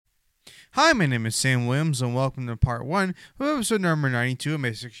Hi, my name is Sam Williams, and welcome to part 1 of episode number 92 of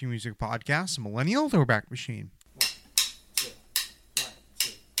my 60 Music Podcast, Millennial Throwback Machine.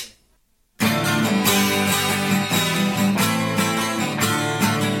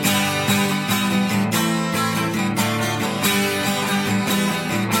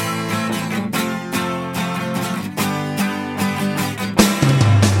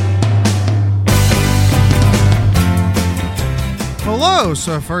 Hello!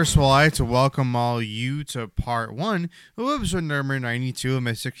 So first of all, I'd like to welcome all you to part 1 of episode number 92 of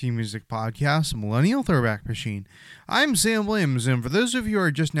my 60 Music Podcast, Millennial Throwback Machine. I'm Sam Williams, and for those of you who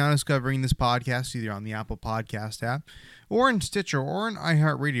are just now discovering this podcast, either on the Apple Podcast app, or in Stitcher, or on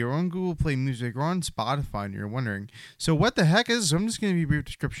iHeartRadio, or on Google Play Music, or on Spotify, and you're wondering, so what the heck is this? I'm just going to give you a brief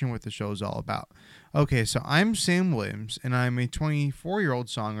description of what the show is all about. Okay, so I'm Sam Williams, and I'm a 24-year-old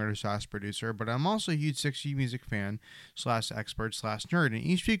songwriter / producer, but I'm also a huge 60 music fan / expert / nerd. And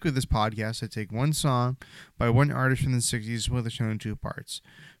each week with this podcast, I take one song by one artist from the 60s with a show in two parts.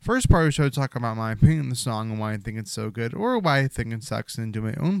 First part of the show, I talk about my opinion on the song and why I think it's so good, or why I think it sucks, and do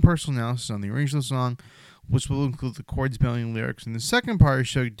my own personal analysis on the arrangement of the song, which will include the chords, spelling, and lyrics. And the second part of the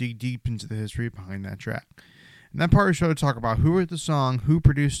show, dig deep into the history behind that track. In that part of the show, to talk about who wrote the song, who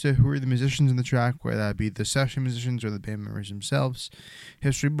produced it, who are the musicians in the track, whether that be the session musicians or the band members themselves,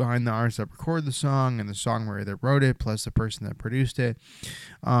 history behind the artists that recorded the song and the songwriter that wrote it, plus the person that produced it,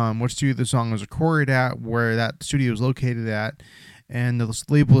 what studio the song was recorded at, where that studio was located at, and the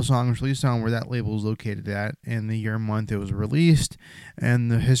label the song was released on, where that label was located at, and the year and month it was released,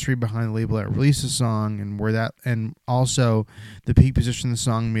 and the history behind the label that released the song, and where that, and also the peak position the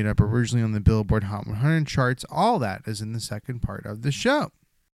song made up originally on the Billboard Hot 100 charts. All that is in the second part of the show.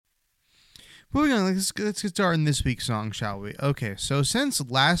 Moving on, let's get started in this week's song, shall we? Okay, so since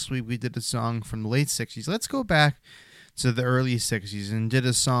last week we did a song from the late 60s, let's go back to the early 60s and did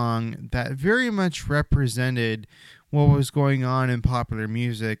a song that very much represented what was going on in popular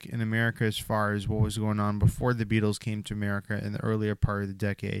music in America as far as what was going on before the Beatles came to America in the earlier part of the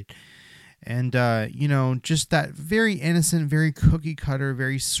decade. And, just that very innocent, very cookie cutter,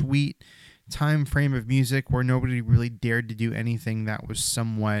 very sweet time frame of music where nobody really dared to do anything that was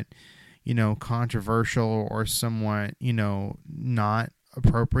somewhat, controversial or somewhat, not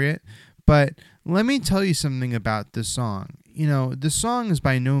appropriate. But let me tell you something about this song. The song is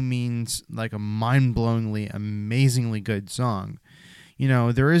by no means like a mind-blowingly, amazingly good song.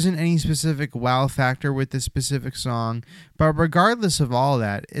 There isn't any specific wow factor with this specific song, but regardless of all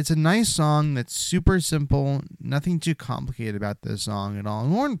that, it's a nice song that's super simple, nothing too complicated about this song at all.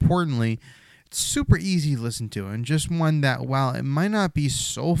 And more importantly, it's super easy to listen to, and just one that, while it might not be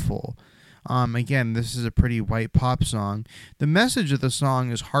soulful, again, this is a pretty white pop song, the message of the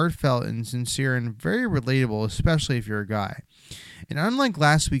song is heartfelt and sincere and very relatable, especially if you're a guy. And unlike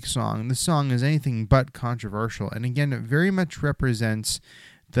last week's song, this song is anything but controversial, and again, it very much represents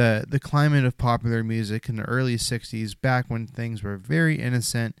the climate of popular music in the early 60s, back when things were very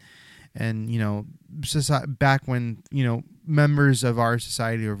innocent, and, back when, members of our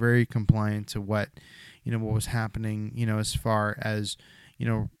society were very compliant to what was happening, as far as,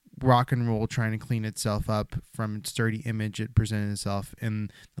 rock and roll trying to clean itself up from its dirty image it presented itself in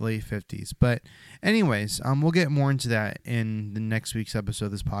the late 50s. But anyways, we'll get more into that in the next week's episode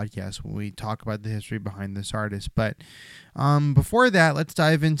of this podcast when we talk about the history behind this artist. But before that, let's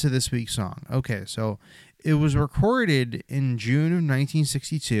dive into this week's song. Okay, so it was recorded in June of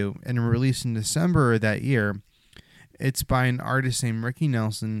 1962 and released in December of that year. It's by an artist named Ricky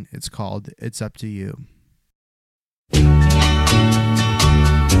Nelson. It's called It's Up to You.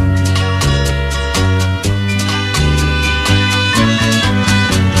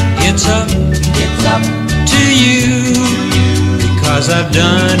 It's up to you, because I've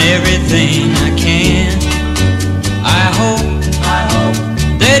done everything I can. I hope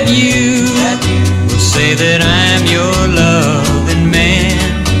that you will say that I'm your loving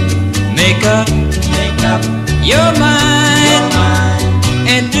man. Make up your mind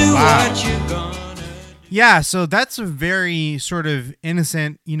and do what you're gonna do. Yeah, so that's a very sort of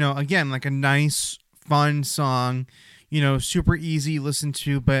innocent, again, like a nice, fun song. Super easy to listen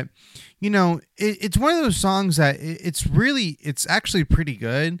to, but, it's one of those songs that it's actually pretty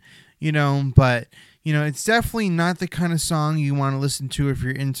good, but, it's definitely not the kind of song you want to listen to if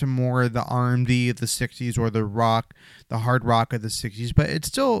you're into more of the R&B of the 60s or the hard rock of the 60s, but it's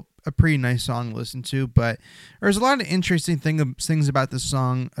still a pretty nice song to listen to. But there's a lot of interesting things about this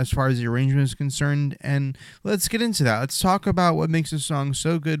song as far as the arrangement is concerned, and let's get into that. Let's talk about what makes this song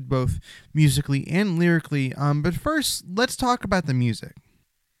so good, both musically and lyrically. But first, let's talk about the music.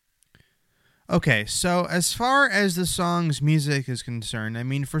 Okay, so as far as the song's music is concerned, I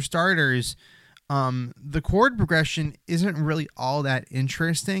mean, for starters, the chord progression isn't really all that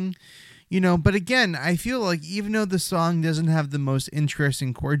interesting, but again, I feel like even though the song doesn't have the most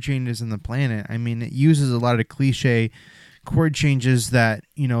interesting chord changes on the planet, I mean, it uses a lot of cliche chord changes that,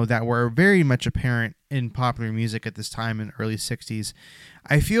 that were very much apparent in popular music at this time in the early 60s.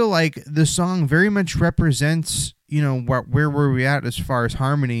 I feel like the song very much represents, where were we at as far as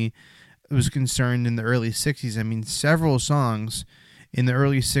harmony was concerned in the early 60s. I mean, several songs in the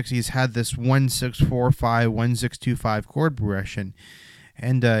early 60s had this 1-6-4-5, 1-6-2-5 chord progression.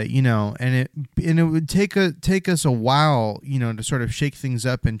 And and it would take us a while, to sort of shake things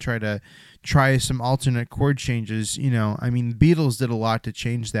up and try some alternate chord changes. I mean, the Beatles did a lot to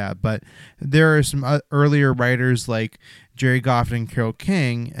change that, but there are some earlier writers like Jerry Goffin and Carole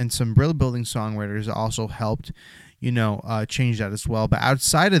King and some Brill Building songwriters also helped, change that as well. But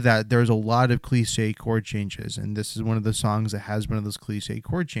outside of that, there's a lot of cliche chord changes, and this is one of the songs that has one of those cliche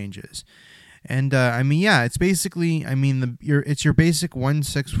chord changes. And I mean, yeah, it's basically, I mean, it's your basic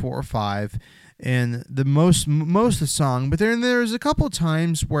 1-6-4-5, and the most of the song. But then there's a couple of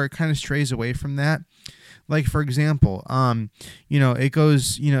times where it kind of strays away from that. Like, for example, it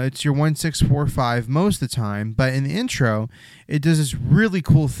goes, it's your 1-6-4-5 most of the time, but in the intro, it does this really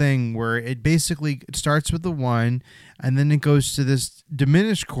cool thing where it basically starts with the 1, and then it goes to this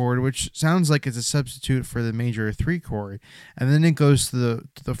diminished chord, which sounds like it's a substitute for the major 3 chord, and then it goes to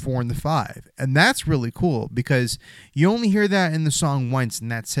the 4 and the 5, and that's really cool because you only hear that in the song once, and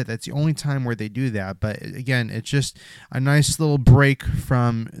that's it. That's the only time where they do that. But again, it's just a nice little break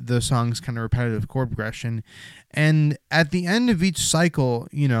from the song's kind of repetitive chord progression. And at the end of each cycle,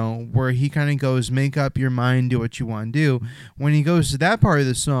 where he kind of goes, make up your mind, do what you want to do. When he goes to that part of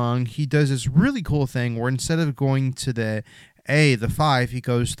the song, he does this really cool thing where instead of going to the 5, he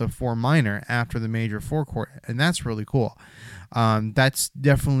goes to the 4 minor after the major 4 chord. And that's really cool. That's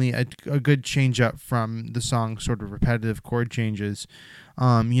definitely a good change up from the song's sort of repetitive chord changes.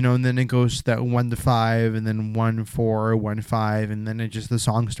 And then it goes to that 1-5 and then 1-4, 1-5, and then the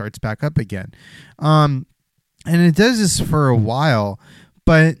song starts back up again. And it does this for a while,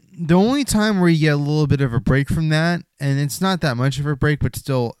 but the only time where you get a little bit of a break from that, and it's not that much of a break, but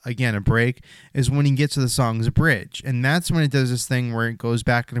still, again, a break, is when you get to the song's bridge. And that's when it does this thing where it goes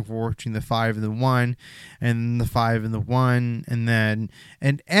back and forth between the 5 and the 1, and the 5 and the 1, and then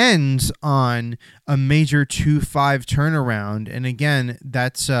it ends on a major 2-5 turnaround. And again,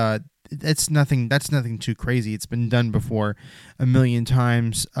 that's nothing too crazy. It's been done before a million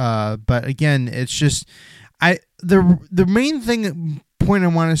times. But again, it's just the main point I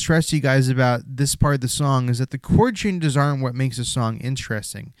want to stress to you guys about this part of the song is that the chord changes aren't what makes a song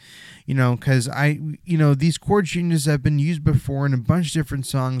interesting. Because these chord changes have been used before in a bunch of different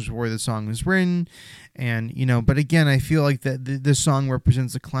songs where the song was written, and but again, I feel like that this song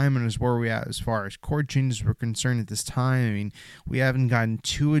represents the climate as where we're at as far as chord changes were concerned at this time. I mean, we haven't gotten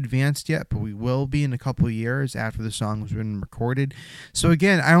too advanced yet, but we will be in a couple of years after the song was written and recorded. So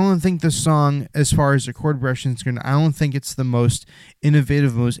again, I don't think the song, as far as the chord progression is concerned, I don't think it's the most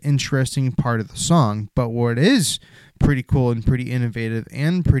innovative, most interesting part of the song. But what is pretty cool and pretty innovative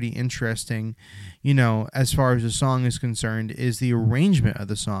and pretty interesting, as far as the song is concerned, is the arrangement of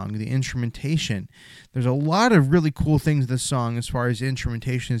the song, the instrumentation. There's a lot of really cool things in this song as far as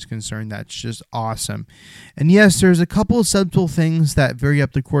instrumentation is concerned that's just awesome. And yes, there's a couple of subtle things that vary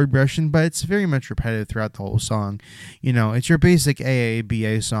up the chord progression, but it's very much repetitive throughout the whole song. It's your basic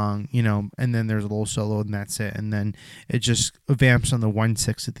AABA song, and then there's a little solo and that's it. And then it just vamps on the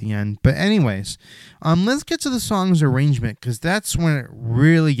 1-6 at the end. But anyways, let's get to the song's arrangement, because that's when it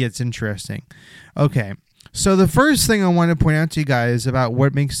really gets interesting. Okay, so the first thing I want to point out to you guys about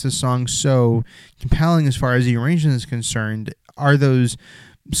what makes the song so compelling as far as the arrangement is concerned are those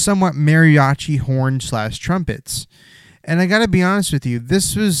somewhat mariachi horn/trumpets. And I got to be honest with you,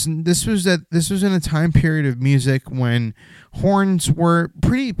 this was in a time period of music when horns were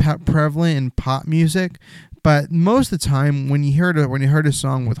pretty prevalent in pop music. But most of the time, when you heard a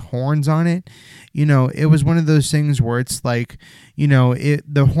song with horns on it, it was one of those things where it's like,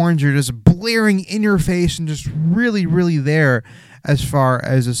 the horns are just blaring in your face and just really, really there as far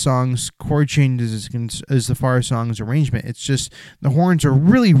as a song's chord changes as far as song's arrangement. It's just the horns are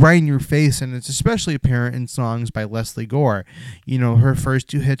really right in your face, and it's especially apparent in songs by Leslie Gore. Her first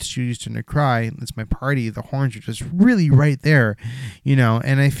 2 hits, "She Used to Cry," "It's My Party," the horns are just really right there,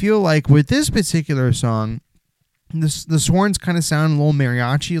 and I feel like with this particular song, This horns kind of sound a little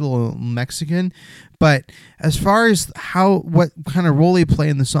mariachi, a little Mexican, but as far as what kind of role they play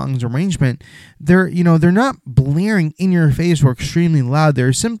in the song's arrangement, they're not blaring in your face or extremely loud.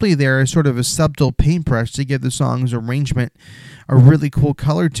 They're simply there as sort of a subtle paintbrush to give the song's arrangement a really cool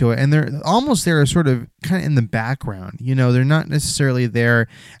color to it, and they're almost there as sort of kind of in the background. They're not necessarily there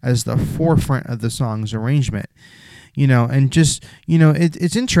as the forefront of the song's arrangement. And just,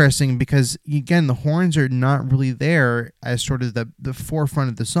 it's interesting because, again, the horns are not really there as sort of the forefront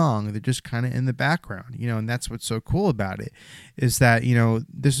of the song. They're just kind of in the background, and that's what's so cool about it, is that,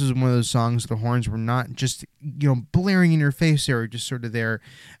 this is one of those songs the horns were not just, blaring in your face. They were just sort of there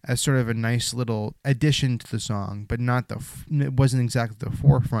as sort of a nice little addition to the song, but it wasn't exactly the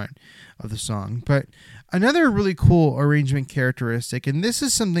forefront of the song. But another really cool arrangement characteristic, and this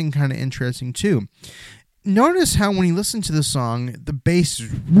is something kind of interesting too, notice how when you listen to the song, the bass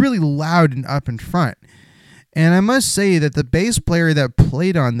is really loud and up in front. And I must say that the bass player that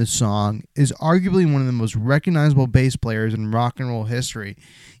played on this song is arguably one of the most recognizable bass players in rock and roll history.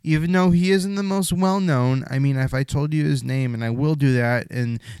 Even though he isn't the most well-known, I mean, if I told you his name, and I will do that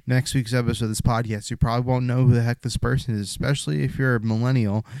in next week's episode of this podcast, you probably won't know who the heck this person is, especially if you're a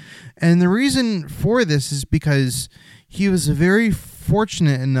millennial. And the reason for this is because he was very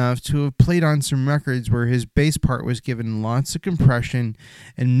fortunate enough to have played on some records where his bass part was given lots of compression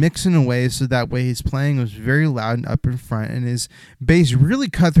and mixed in a way so that way his playing was very loud and up in front, and his bass really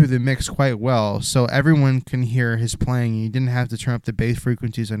cut through the mix quite well, so everyone can hear his playing. You didn't have to turn up the bass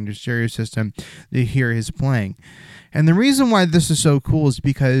frequencies on your stereo system to hear his playing. And the reason why this is so cool is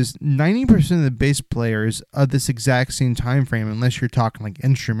because 90% of the bass players of this exact same time frame, unless you're talking like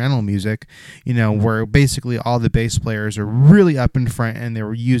instrumental music, where basically all the bass players are really up in front and they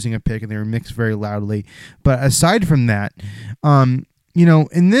were using a pick and they were mixed very loudly. But aside from that,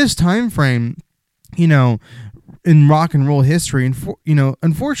 in this time frame, in rock and roll history, and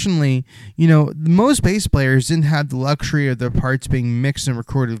unfortunately, most bass players didn't have the luxury of their parts being mixed and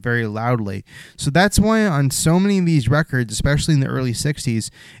recorded very loudly. So that's why on so many of these records, especially in the early 60s,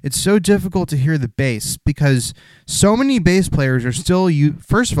 it's so difficult to hear the bass, because so many bass players are still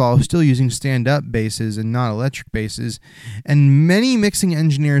using stand-up basses and not electric basses, and many mixing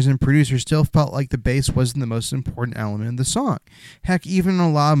engineers and producers still felt like the bass wasn't the most important element of the song. Heck, even in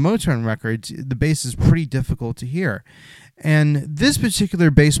a lot of Motown records, the bass is pretty difficult to hear. And this particular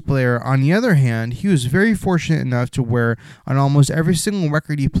bass player, on the other hand, he was very fortunate enough to where on almost every single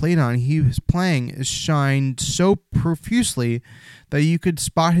record he played on, his playing shined so profusely that you could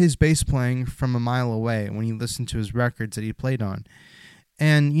spot his bass playing from a mile away when you listened to his records that he played on.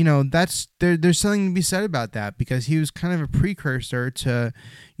 And, there's something to be said about that, because he was kind of a precursor to,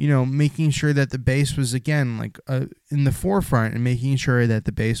 making sure that the bass was, again, in the forefront, and making sure that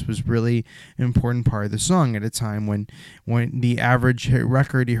the bass was really an important part of the song at a time when the average hit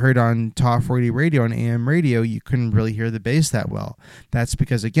record you heard on Top 40 radio and AM radio, you couldn't really hear the bass that well. That's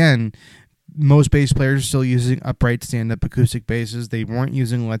because, again, most bass players are still using upright stand-up acoustic basses. They weren't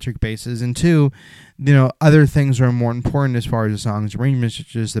using electric basses. And two, other things are more important as far as the song's arrangement,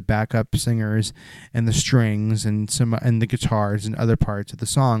 such as the backup singers and the strings and the guitars and other parts of the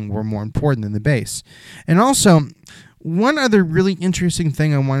song were more important than the bass. And also, one other really interesting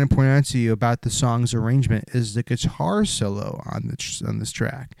thing I want to point out to you about the song's arrangement is the guitar solo on this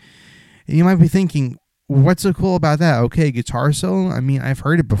track. And you might be thinking, what's so cool about that? Okay, guitar solo? I mean, I've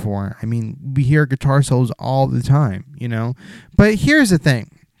heard it before. I mean, we hear guitar solos all the time, But here's the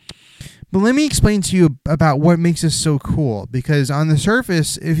thing. But let me explain to you about what makes this so cool. Because on the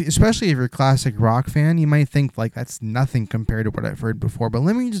surface, especially if you're a classic rock fan, you might think that's nothing compared to what I've heard before. But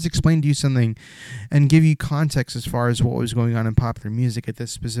let me just explain to you something and give you context as far as what was going on in popular music at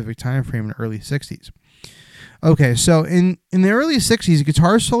this specific time frame in the early 60s. Okay, so in the early 60s,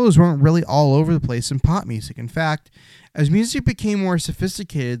 guitar solos weren't really all over the place in pop music. In fact, as music became more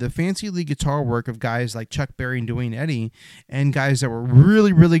sophisticated, the fancy lead guitar work of guys like Chuck Berry and Duane Eddy, and guys that were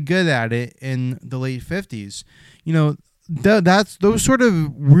really, really good at it in the late 50s, those sort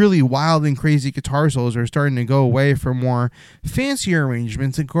of really wild and crazy guitar solos are starting to go away for more fancier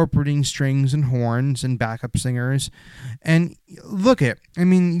arrangements incorporating strings and horns and backup singers. And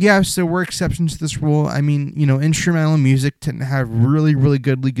yes, there were exceptions to this rule. I mean, instrumental music tend to have really, really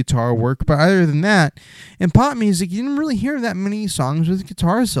good lead guitar work. But other than that, in pop music, you didn't really hear that many songs with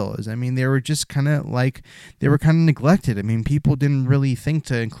guitar solos. I mean, they were just kind of neglected. I mean, people didn't really think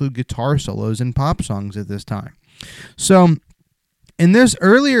to include guitar solos in pop songs at this time. So in this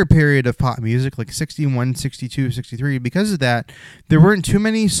earlier period of pop music, like 61, 62, 63, because of that, there weren't too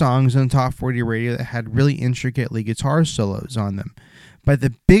many songs on Top 40 radio that had really intricate lead guitar solos on them. But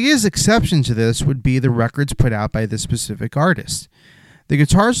the biggest exception to this would be the records put out by this specific artist. The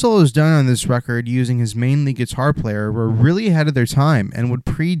guitar solos done on this record using his main lead guitar player were really ahead of their time and would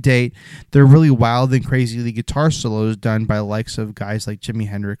predate the really wild and crazy lead guitar solos done by the likes of guys like Jimi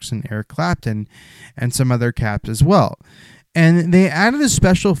Hendrix and Eric Clapton and some other caps as well. And they added a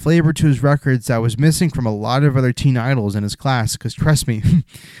special flavor to his records that was missing from a lot of other teen idols in his class. Because trust me,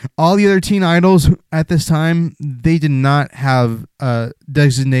 all the other teen idols at this time, they did not have a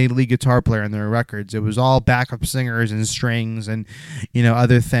designated lead guitar player in their records. It was all backup singers and strings and,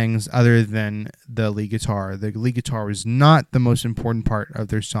 other things other than the lead guitar. The lead guitar was not the most important part of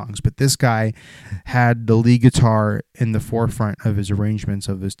their songs, but this guy had the lead guitar in the forefront of his arrangements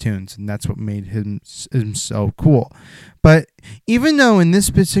of his tunes, and that's what made him so cool. But even though in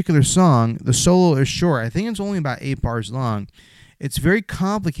this particular song, the solo is short, I think it's only about 8 bars long, it's very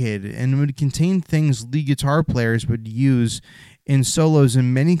complicated and would contain things lead guitar players would use in solos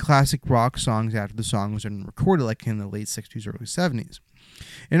in many classic rock songs after the song was recorded, like in the late 60s, early 70s.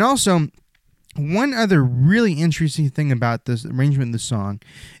 And also, one other really interesting thing about this arrangement of the song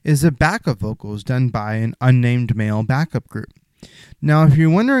is the backup vocals done by an unnamed male backup group. Now, if you're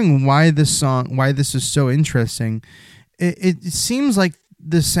wondering why this is so interesting, it seems like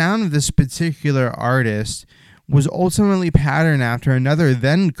the sound of this particular artist was ultimately patterned after another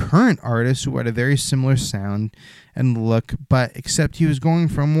then current artist who had a very similar sound and look, but except he was going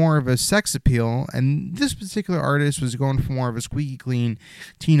for more of a sex appeal, and this particular artist was going for more of a squeaky clean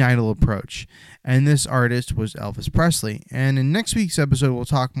teen idol approach. And this artist was Elvis Presley. And in next week's episode, we'll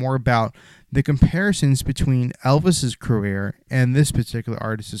talk more about the comparisons between Elvis's career and this particular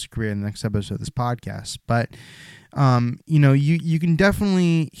artist's career in the next episode of this podcast. But you can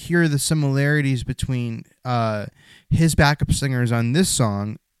definitely hear the similarities between his backup singers on this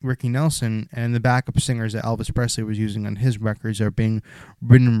song, Ricky Nelson, and the backup singers that Elvis Presley was using on his records are being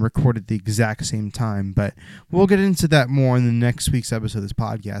written and recorded at the exact same time. But we'll get into that more in the next week's episode of this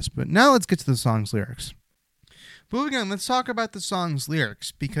podcast. But now let's get to the song's lyrics. Moving on, let's talk about the song's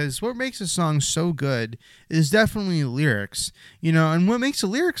lyrics, because what makes a song so good is definitely lyrics, and what makes the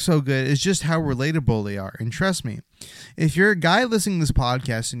lyrics so good is just how relatable they are. And trust me, if you're a guy listening to this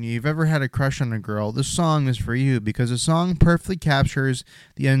podcast and you've ever had a crush on a girl, this song is for you, because the song perfectly captures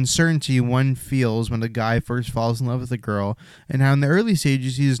the uncertainty one feels when a guy first falls in love with a girl, and how in the early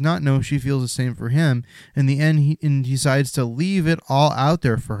stages he does not know if she feels the same for him. In the end, he decides to leave it all out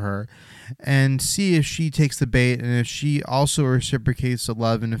there for her and see if she takes the bait and if she also reciprocates the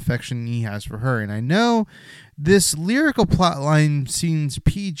love and affection he has for her. And I know this lyrical plotline seems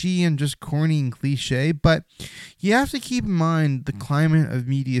PG and just corny and cliche, but you have to keep in mind the climate of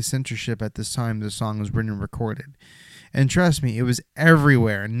media censorship at this time the song was written and recorded. And trust me, it was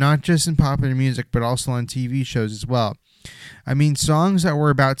everywhere, not just in popular music, but also on TV shows as well. I mean, songs that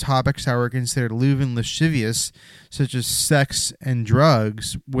were about topics that were considered lewd and lascivious, such as sex and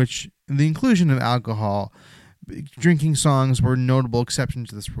drugs, which the inclusion of alcohol, drinking songs were notable exceptions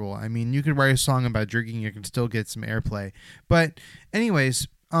to this rule. I mean, you could write a song about drinking, you can still get some airplay. But anyways,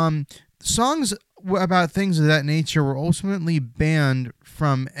 songs about things of that nature were ultimately banned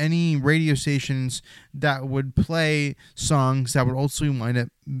from any radio stations that would play songs that would ultimately wind up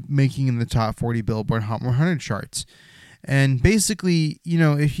making in the top 40 Billboard Hot 100 charts. And basically,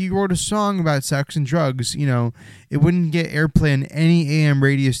 if you wrote a song about sex and drugs, it wouldn't get airplay on any AM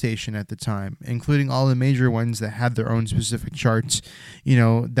radio station at the time, including all the major ones that had their own specific charts,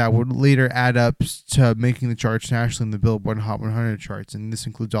 that would later add up to making the charts nationally in the Billboard Hot 100 charts. And this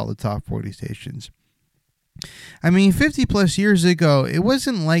includes all the top 40 stations. I mean, 50 plus years ago, it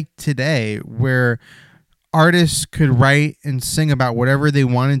wasn't like today where artists could write and sing about whatever they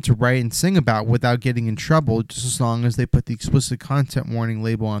wanted to write and sing about without getting in trouble, just as long as they put the explicit content warning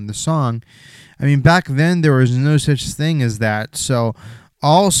label on the song. I mean, back then there was no such thing as that, so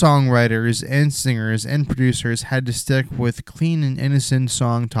all songwriters and singers and producers had to stick with clean and innocent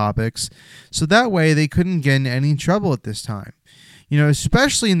song topics, so that way they couldn't get in any trouble at this time.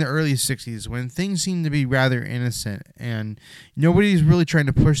 Especially in the early 60s when things seemed to be rather innocent and nobody's really trying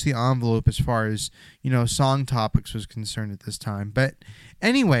to push the envelope as far as, song topics was concerned at this time. But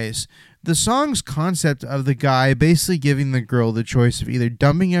anyways, the song's concept of the guy basically giving the girl the choice of either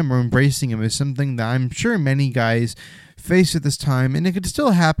dumping him or embracing him is something that I'm sure many guys face at this time, and it could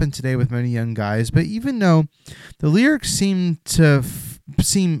still happen today with many young guys. But even though the lyrics seem to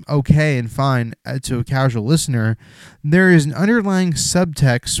seem okay and fine to a casual listener, there is an underlying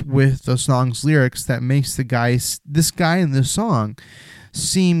subtext with the song's lyrics that makes this guy in the song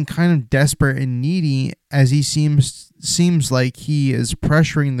seem kind of desperate and needy, as he seems like he is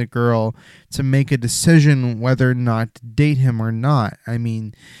pressuring the girl to make a decision whether or not to date him or not. I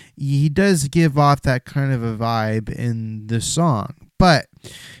mean, he does give off that kind of a vibe in the song, but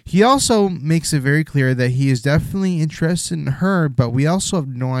he also makes it very clear that he is definitely interested in her, but we also have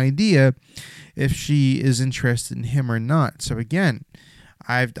no idea if she is interested in him or not. So again,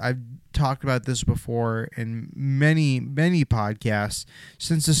 I've talked about this before in many podcasts.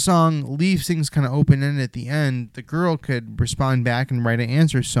 Since the song leaves things kind of open-ended at the end, the girl could respond back and write an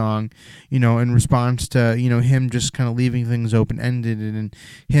answer song, in response to, him just kind of leaving things open-ended, and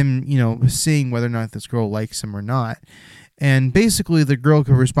him, seeing whether or not this girl likes him or not. And basically, the girl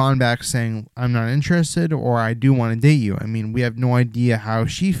could respond back saying, I'm not interested, or I do want to date you. I mean, we have no idea how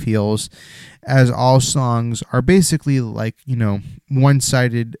she feels, as all songs are basically like,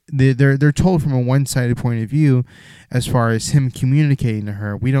 one-sided. They're told from a one-sided point of view as far as him communicating to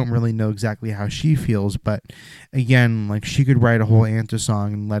her. We don't really know exactly how she feels, but again, like, she could write a whole answer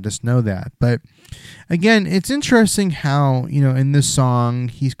song and let us know that. But again, it's interesting how, in this song,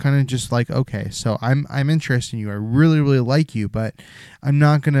 he's kind of just like, okay, so I'm interested in you. I really, really like you, but I'm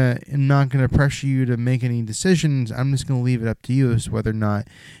not gonna pressure you to make any decisions. I'm just gonna leave it up to you as to whether or not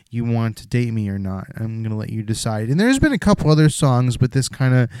you want to date me or not. I'm gonna let you decide. And there's been a couple other songs with this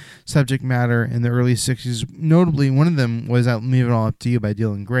kind of subject matter in the early 60s. Notably, one of them was "I'll Leave It All Up to You" by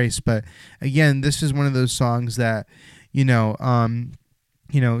Dylan Grace. But again, this is one of those songs that,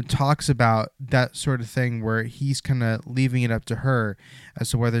 talks about that sort of thing where he's kind of leaving it up to her as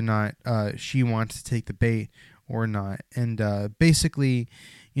to whether or not she wants to take the bait or not. And basically,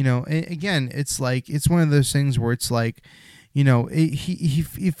 again, it's like, it's one of those things where it's like, he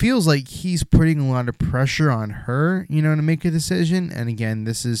feels like he's putting a lot of pressure on her, to make a decision. And again,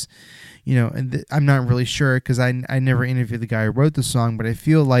 this is, I'm not really sure, because I never interviewed the guy who wrote the song, but I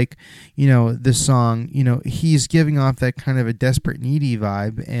feel like, this song, he's giving off that kind of a desperate, needy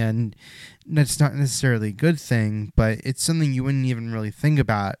vibe, and that's not necessarily a good thing, but it's something you wouldn't even really think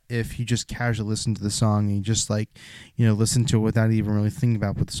about if you just casually listen to the song and you just listen to it without even really thinking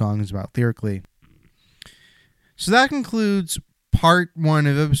about what the song is about lyrically. So that concludes part 1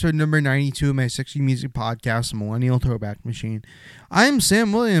 of episode number 92 of my 60 Music Podcast, Millennial Throwback Machine. I'm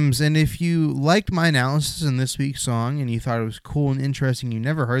Sam Williams, and if you liked my analysis in this week's song and you thought it was cool and interesting, you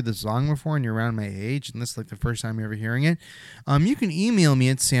never heard the song before and you're around my age and this is like the first time you're ever hearing it, you can email me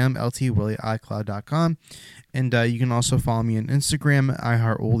at samltwillie@icloud.com. And you can also follow me on Instagram at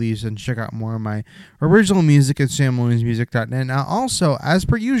iHeartOldies, and check out more of my original music at samwilliamsmusic.net. Now, also, as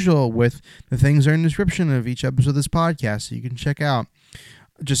per usual, with the things that are in the description of each episode of this podcast, so you can check out,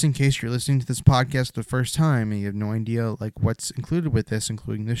 just in case you're listening to this podcast for the first time and you have no idea like what's included with this,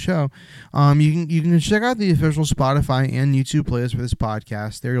 including the show, you can check out the official Spotify and YouTube playlist for this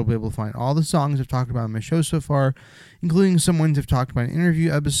podcast. There you'll be able to find all the songs I've talked about in my show so far, including some ones I've talked about in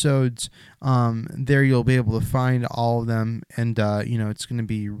interview episodes. There you'll be able to find all of them, and it's going to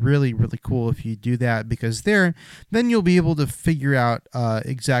be really, really cool if you do that, because then you'll be able to figure out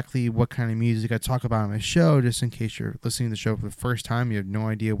exactly what kind of music I talk about on my show. Just in case you're listening to the show for the first time, you have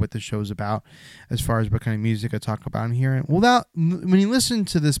no idea what the show's about as far as what kind of music I talk about in here. Well, when you listen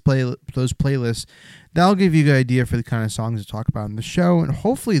to those playlists, that'll give you a good idea for the kind of songs to talk about in the show, and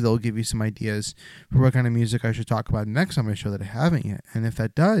hopefully they'll give you some ideas for what kind of music I should talk about next on my show that I haven't yet. And if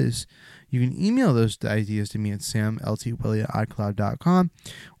that does, you can email those ideas to me at samltwillie@icloud.com,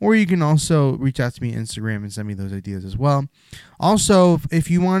 or you can also reach out to me on Instagram and send me those ideas as well. Also, if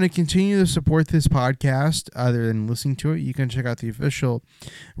you want to continue to support this podcast other than listening to it, you can check out the official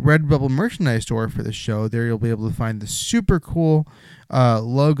Redbubble merchandise store for the show. There you'll be able to find the super cool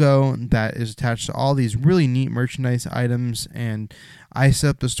logo that is attached to all these really neat merchandise items, and I set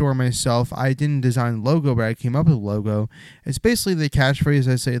up the store myself. I didn't design the logo, but I came up with a logo. It's basically the catchphrase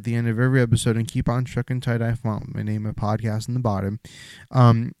I say at the end of every episode, and keep on trucking tie-dye font with my name and podcast in the bottom.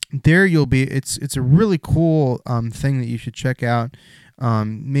 There you'll be, it's a really cool thing that you should check out.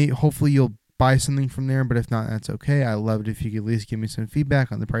 Hopefully you'll buy something from there, but if not, that's okay. I love it if you could at least give me some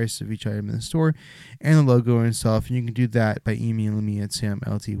feedback on the price of each item in the store and the logo itself, and you can do that by emailing me at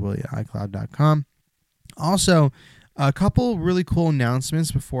samltwillie@icloud.com. Also, a couple really cool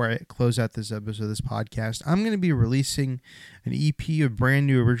announcements before I close out this episode of this podcast. I'm going to be releasing an EP of brand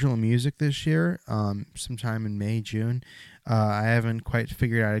new original music this year, sometime in May, June. I haven't quite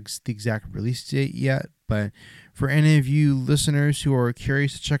figured out the exact release date yet, but for any of you listeners who are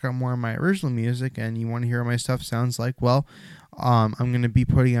curious to check out more of my original music and you want to hear what my stuff sounds like, well, I'm going to be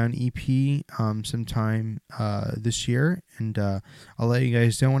putting out an EP sometime this year, and I'll let you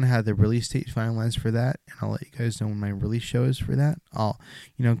guys know when I have the release date finalized for that, and I'll let you guys know when my release show is for that.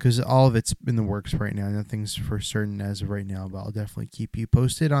 Because all of it's in the works right now. Nothing's for certain as of right now, but I'll definitely keep you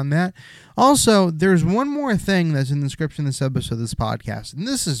posted on that. Also, there's one more thing that's in the description of this episode of this podcast, and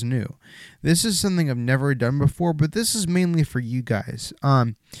this is new. This is something I've never done before, but this is mainly for you guys.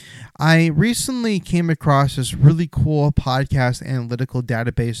 I recently came across this really cool podcast analytical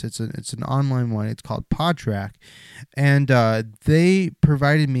database. It's an online one. It's called Podtrac, and they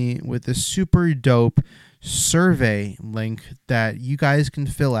provided me with a super dope survey link that you guys can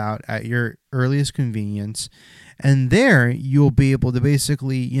fill out at your earliest convenience. And there you'll be able to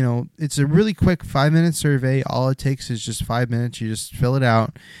basically, it's a really quick 5-minute survey. All it takes is just 5 minutes. You just fill it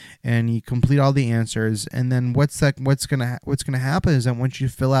out and you complete all the answers. And then what's gonna happen is that once you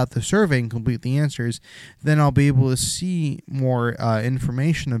fill out the survey and complete the answers, then I'll be able to see more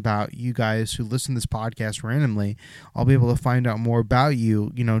information about you guys who listen to this podcast randomly. I'll be able to find out more about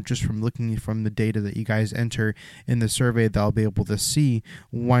you, just from looking from the data that you guys enter in the survey that I'll be able to see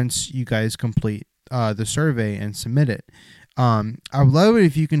once you guys complete the survey and submit it. I would love it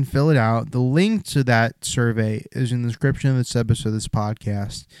if you can fill it out. The link to that survey is in the description of this episode of this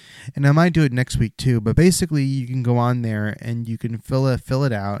podcast, and I might do it next week too. But basically, you can go on there and you can fill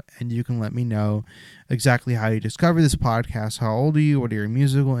it out, and you can let me know exactly how you discover this podcast. How old are you? What are your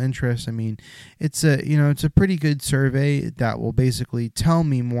musical interests? I mean, it's a pretty good survey that will basically tell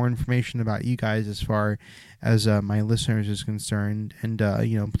me more information about you guys as far as my listeners is concerned. And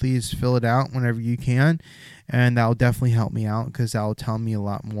please fill it out whenever you can, and that will definitely help me out because that will tell me a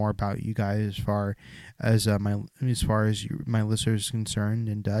lot more about you guys as far as my listeners is concerned.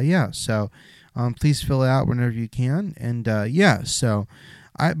 And so please fill it out whenever you can. And so.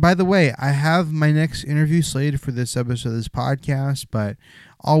 By the way, I have my next interview slated for this episode of this podcast, but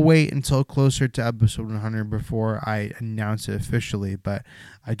I'll wait until closer to episode 100 before I announce it officially. But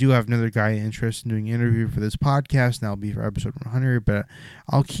I do have another guy interested in doing an interview for this podcast, and that'll be for episode 100. But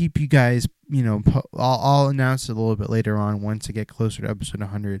I'll keep you guys, I'll announce it a little bit later on once I get closer to episode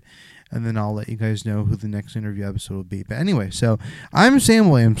 100. And then I'll let you guys know who the next interview episode will be. But anyway, so I'm Sam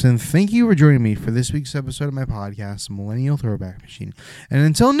Williamson. Thank you for joining me for this week's episode of my podcast, Millennial Throwback Machine. And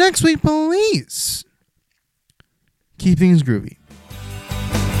until next week, please keep things groovy.